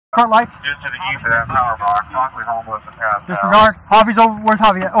Current lights? Just to the east of that power box, possibly homeless and passed out. Disregard. Javi's over. Where's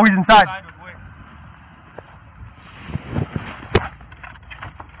Javi at? Oh, he's inside.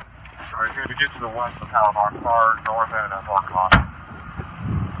 Alright, here to get to the west of the power box, far north end of that parking lot.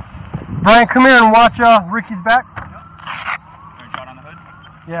 Brian, come here and watch Ricky's back. Yep. Doing shot on the hood?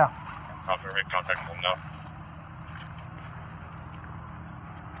 Yeah. Copy, make contact with him now.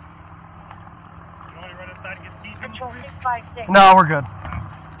 You want to run inside and get seated? Control 656. No, we're good.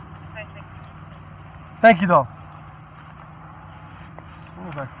 Thank you, though. As soon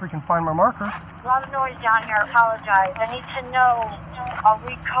as I freaking find my marker. A lot of noise down here. I apologize. I need to know, are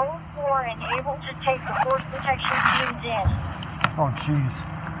we code 4 and able to take the force protection teams in? Oh, jeez.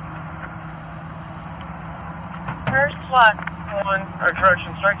 First one.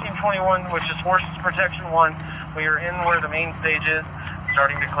 Correction, strike team 21, which is forces protection 1. We are in where the main stage is,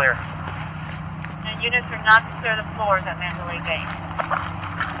 starting to clear. And units are not to clear the floors at Mandalay Bay.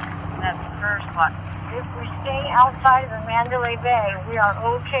 That's the first one. If we stay outside of the Mandalay Bay, we are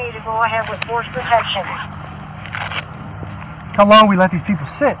okay to go ahead with force protection. How long we let these people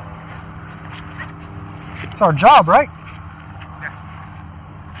sit? It's our job, right? Yeah.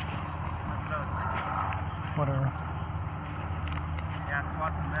 Whatever. Yeah,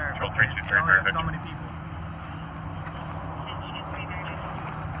 squats in there. Control 323, So many people.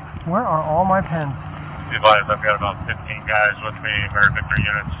 Where are all my pens? Be advised, I've got about 15 guys with me, Mary Victor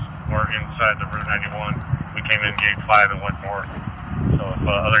units. We're inside the Route 91. We came in gate 5 and went north. So if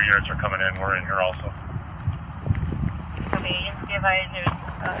other units are coming in, we're in here also. Okay, be advised, there's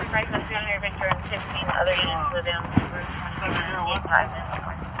right left Mary Victor and 15 other units within Route 21 and gate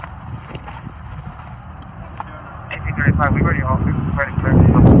 5 AC-35, we ready clear.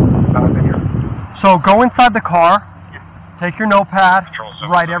 So go inside the car, take your notepad, Control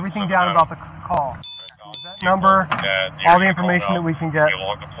write everything down about the call. Number, all the information that we can get,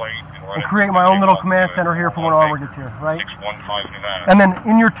 and create my own little command center here for when armor gets here, right? And then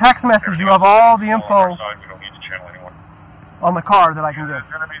in your text message, you have all the info on the car that I can give. It's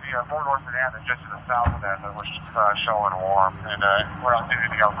going to be the four-door sedan that's just to the south of that, which is showing warm. And we're not seeing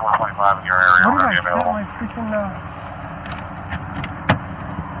anything else 425 in your area. What We're did I going to be set available. my freaking,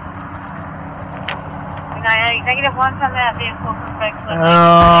 Negative 1 on that vehicle perfect.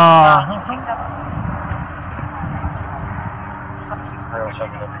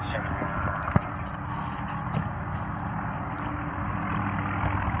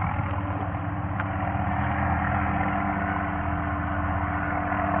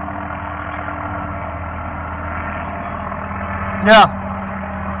 Yeah.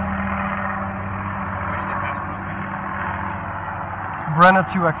 Brenna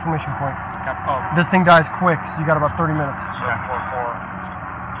 2 exclamation point. This thing dies quick, so you got about 30 minutes. 44,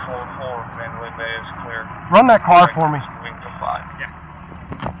 Mandalay Bay is clear. Run that car for me. Wing to 5. Yeah.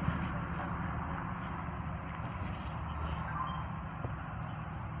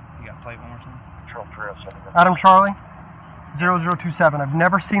 You got plate one more time? Control 307. Adam Charlie, 0027. I've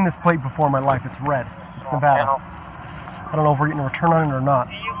never seen this plate before in my life. It's red. It's Nevada. I don't know if we're getting a return on it or not.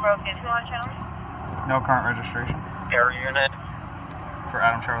 You broke into on channel? No current registration. Air unit. For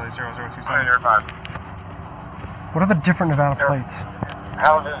Adam Charlie 0027. Air 5. What are the different Nevada plates?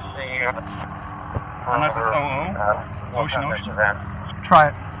 How does the... Unless it's OO? Ocean.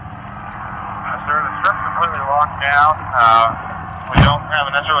 Try it. Sir, the strip's completely locked down. We don't have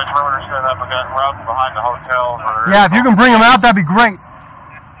a necessarily perimeter set up. We've got routes behind the hotel. Yeah, if you can bring them out, that'd be great. You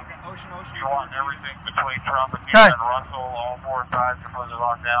want everything between Tropicana and Russell, all four sides completely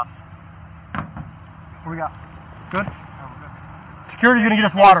locked down. What we got? Good? Security gonna get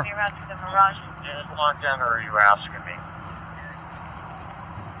us water. Is it locked down or are you asking me?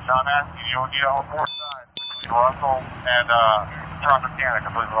 So I'm asking you, need all four sides between Russell and Tropicana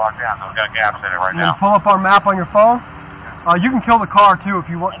completely locked down. So we've got gaps in it right You now. can pull up our map on your phone. You can kill the car too if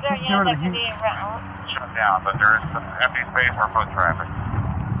you want. Is there a unit that can be around? Shut down, but there is some empty space for foot traffic.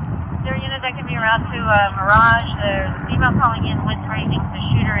 Is there a unit that can be around to Mirage? There's a female calling in with training. The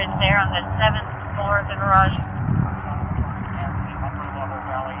shooter is there on the 7th floor of the Mirage. Upper level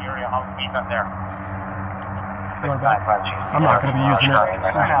valley area. I'll keep up there. I'm not going to be using it.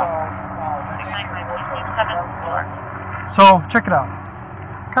 7th floor. So, check it out.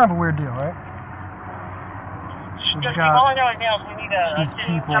 Kind of a weird deal, right? We've got All I know right now is we need a these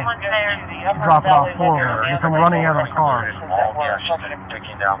people someone there. drop it off forward. They come running out of the car.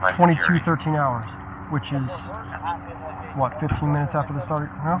 22, 13 hours, which is, what, 15 minutes after the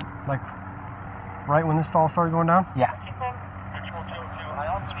start? No? Like, right when this all started going down? Yeah.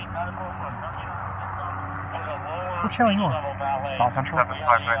 What channel are you on? South Central.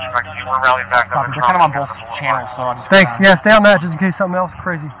 We're rallying back. They're kind of on both channels, so I'll just... Thanks. Yeah, stay on that just in case something else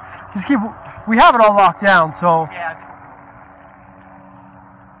crazy. Just keep... We have it all locked down, so...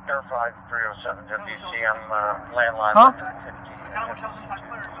 Air 5307 WCM landline. Huh?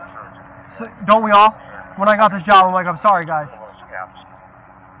 So, don't we all? When I got this job, I'm like, I'm sorry, guys.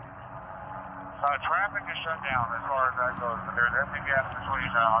 Traffic is shut down as far as that goes, but there's empty gas between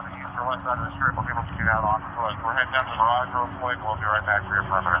on the east or west side of the strip where people can get out on the foot. We're heading down to the garage real quick. We'll be right back for your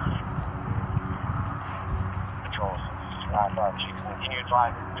perimeter. Controls. Chief, continue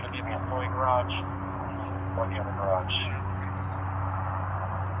driving. We're going to be in the employee garage or the other garage.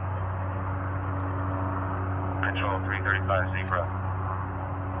 Control 335 Zebra.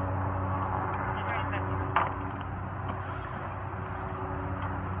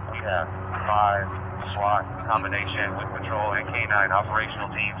 Yeah, 5 SWAT combination with patrol and K9 operational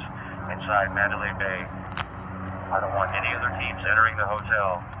teams inside Mandalay Bay. I don't want any other teams entering the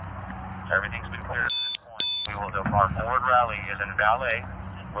hotel. Everything's been cleared at this point. Our forward rally is in Valet.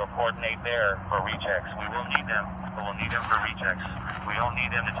 We'll coordinate there for rechecks. We will need them, but we'll need them for rechecks. We don't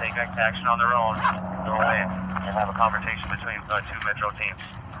need them to take action on their own. Go in and have a conversation between 2 Metro teams.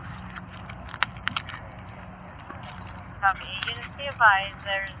 Units be advised,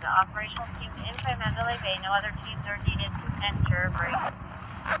 there's the operational team inside Mandalay Bay. No other teams are needed to enter break.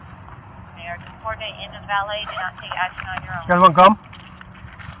 They are to coordinate in the valet. Do not take action on your own. You guys want gum?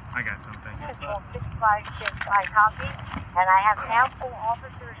 I got something. Control 656, I copy. And I have ample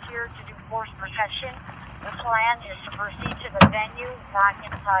officers here to do force protection. The plan is to proceed to the venue, not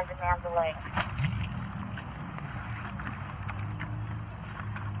inside the Mandalay.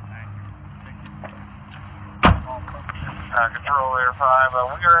 Control Air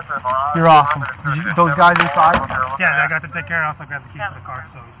 5, we are at the garage. You're awesome. Those guys inside? Yeah, I got to take care of it. I also grabbed the keys to the car,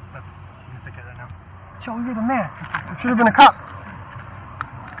 so that's, you can take care of that now. Joe, you're the man. You should have been a cop.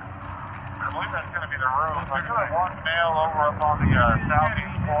 I believe that's going to be the room. I could have one male over up on the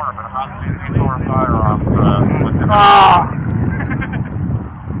southeast corner, but I'm not seeing any sort of firearms with the We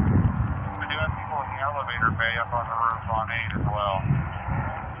do have people in the elevator bay up on the roof on 8 as well.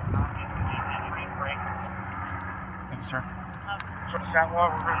 Thank you, sir. So Southwell,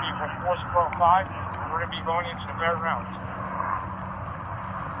 we're going to be from 405, and we're going to be going into the bear routes.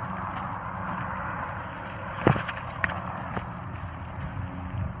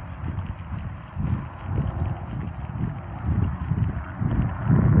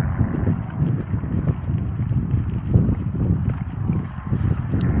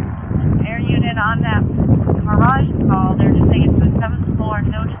 Air unit on that garage call, they're just saying it's the 7th floor,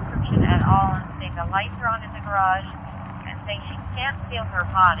 no description at all, and saying the lights are on in the garage, and saying she can't feel her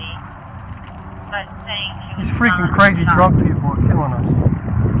body, but saying she was These freaking crazy drunk people are killing us.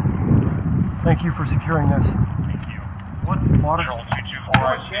 Thank you for securing this. Thank you. What? Water? Control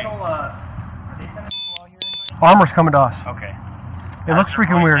 224 Armor's coming to us. Okay. It looks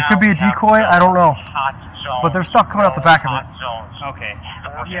freaking weird. It could be a decoy, I don't know. But there's stuff coming out the back of it. Okay.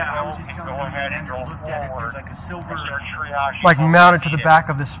 Yeah, I was just go ahead and go forward. Like a silver... Like mounted to the back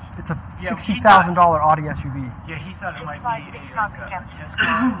of this. It's a $60,000 Audi SUV. Yeah, he thought it might be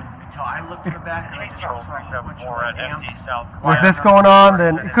until I looked at the back and I Control 374 at MD South. With this going on,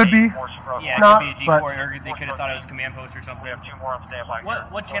 then it could be. Yeah, it not, could be a but decoy, or they could have thought it was command post or something. We have 2 more on standby.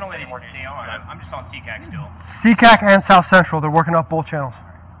 What channel did you stay on? I'm just on CCAC still. CCAC and South Central, they're working up both channels.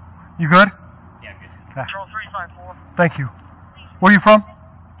 You good? Yeah, good. Okay. Control 354. Thank you. Where are you from?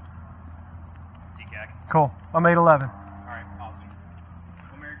 CCAC. Cool. I'm 811. Alright, awesome.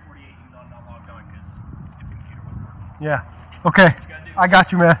 Well, Mary 48, even though I'm not logged on because the computer wasn't working. Yeah. Okay. I got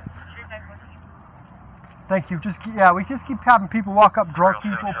you, man. Thank you. Just keep, we just keep having people walk up, drunk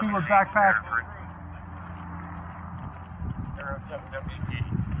people with backpacks.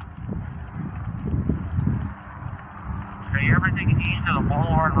 Okay, everything east of the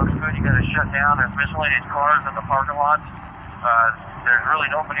boulevard looks good. You got to shut down. There's miscellaneous cars in the parking lots. There's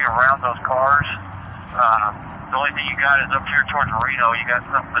really nobody around those cars. The only thing you got is up here towards Reno. You got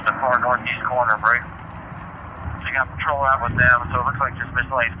something at the far northeast corner, right? So you got patrol out with them, so it looks like just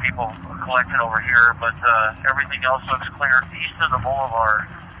miscellaneous people collected over here, but everything else looks clear east of the boulevard,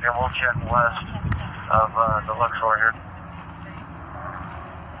 and we'll check west of the Luxor here.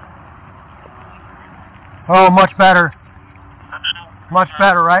 Oh, much better. Much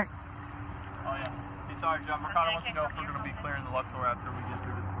better, right? Oh, yeah. Hey, sorry, John. Mercado wants to know if we're going to be clearing the Luxor after we get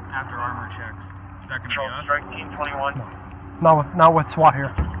through after armor checks. Is that going to be us? Strike Team 21. Not with SWAT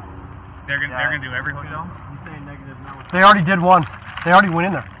here. They're going to do every hotel? They already did one. They already went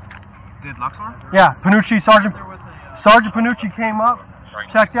in there. Did Luxor? Yeah, Panucci, Sergeant Panucci came up,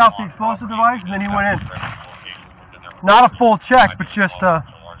 checked out the explosive device, and then he went in. Not a full check, but just Why?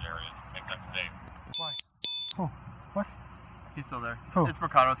 Oh, what? He's still there. Who? It's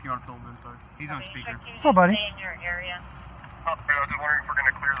Mercado if you want to fill him in, sorry. He's on speaker. Hello, buddy. Stay in your area. I was just wondering if we're going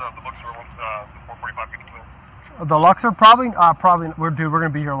to clear the Luxor once the 445 gets clear. The Luxor probably, we're going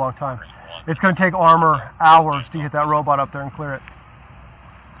to be here a long time. It's going to take Armor hours to get that robot up there and clear it.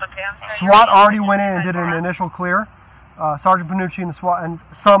 Okay, I'm sorry. SWAT already went in and did an initial clear. Sergeant Panucci and the SWAT and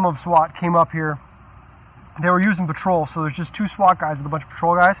some of SWAT came up here. They were using patrol, so there's just 2 SWAT guys with a bunch of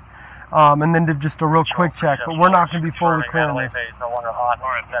patrol guys, and then did just a real quick check. But we're not going to be fully clear on this.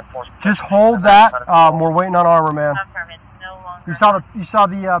 Just hold that. We're waiting on Armor, man. You saw the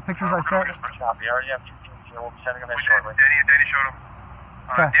pictures I sent. Danny showed him.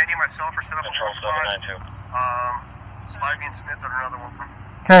 Danny and myself are set up a full squad. Spivey and Smith are another one.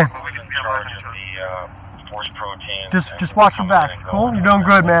 Okay. Force protein. Just watch your back. Cool? You're doing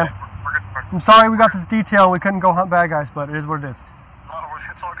good, man. I'm sorry we got this detail. We couldn't go hunt bad guys, but it is what it is.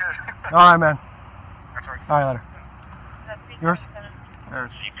 It's all good. All right, man. That's right. All right, later. Yours?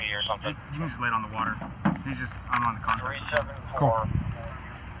 There's CP or something. He's laid on the water. I'm on the contract. 374 Cool.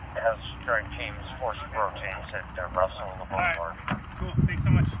 has strike teams, force proteins at Russell in the Boulevard. Cool. Thanks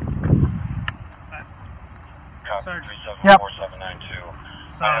so much. Copy Yep.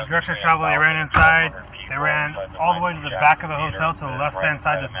 374-792. Direction of travel, they ran inside. They ran all the way to the back of the hotel, to the left-hand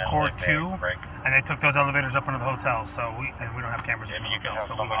side of Core 2, and they took those elevators up into the hotel. So we don't have cameras in the hotel,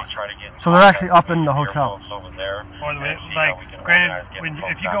 so we lost. So they're actually up in the hotel. Or granted,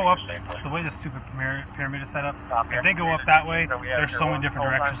 if you go up the way the stupid pyramid is set up, if they go up that way, there's so many different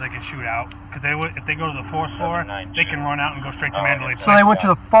directions they can shoot out. Because if they go to the 4th floor, they can run out and go straight to Mandalay Bay. So they went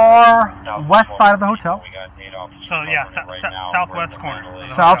to the far west side of the hotel. So yeah, southwest corner.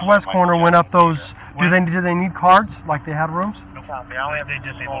 Southwest corner, went up those. Do they need cards like they had rooms? They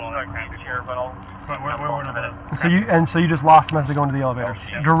disabled all that crap here, but we're one of the. So you just lost them as they go into the elevators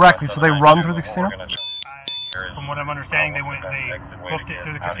directly. So they run through the casino. From what I'm understanding, they booked it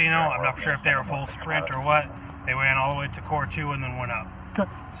through the casino. I'm not sure if they were full sprint or what. They ran all the way to Core 2 and then went up.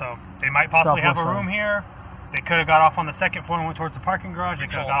 So they might possibly have a room here. They could have got off on the 2nd floor and went towards the parking garage.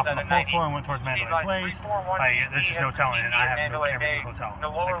 They could have got off on the 4th floor and went towards Mandalay Place. There's just no telling, and I have no cameras in the hotel.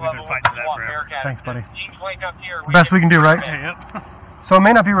 We've been fighting for that forever. Thanks, buddy. The best we can do, right? Yep. So it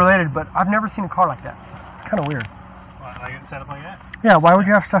may not be related, but I've never seen a car like that. It's kind of weird. Like it set up like that? Yeah, why would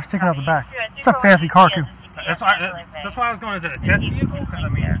you have stuff sticking out the back? It's a fancy car, too. That's why I was going, is it a test vehicle? Because,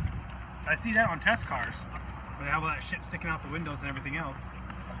 I mean, I see that on test cars. They have all that shit sticking out the windows and everything else.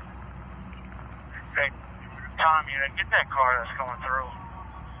 Hey, Tom, get that car that's going through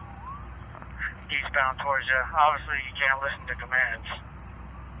eastbound towards you. Obviously, you can't listen to commands.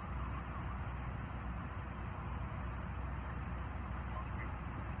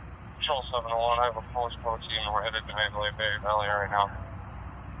 Control 701, I have a force protein and we're headed to Mandalay Bay Valley right now.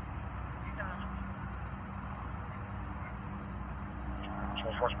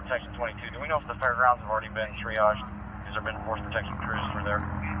 Control Force Protection 22. Do we know if the fairgrounds have already been triaged? Has there been force protection crews through there?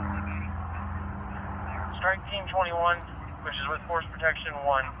 Strike Team 21, which is with Force Protection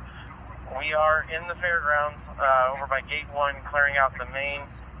 1. We are in the fairgrounds over by Gate 1, clearing out the main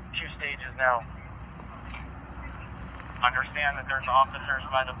 2 stages now. Understand that there's officers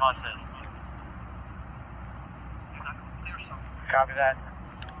by the buses. Copy that.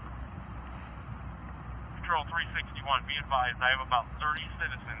 Control 361, be advised I have about 30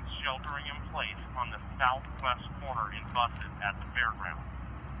 citizens sheltering in place on the southwest corner in buses at the fairgrounds.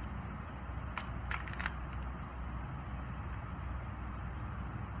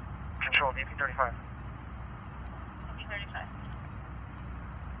 Control VP35. VP35.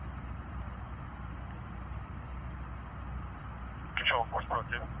 Control Force Pro 2.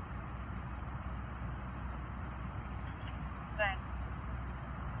 Thanks.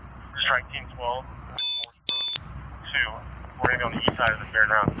 Strike Team 12, Force Pro 2. We're going to be on the east side of the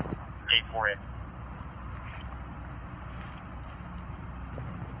fairgrounds, Gate 4A.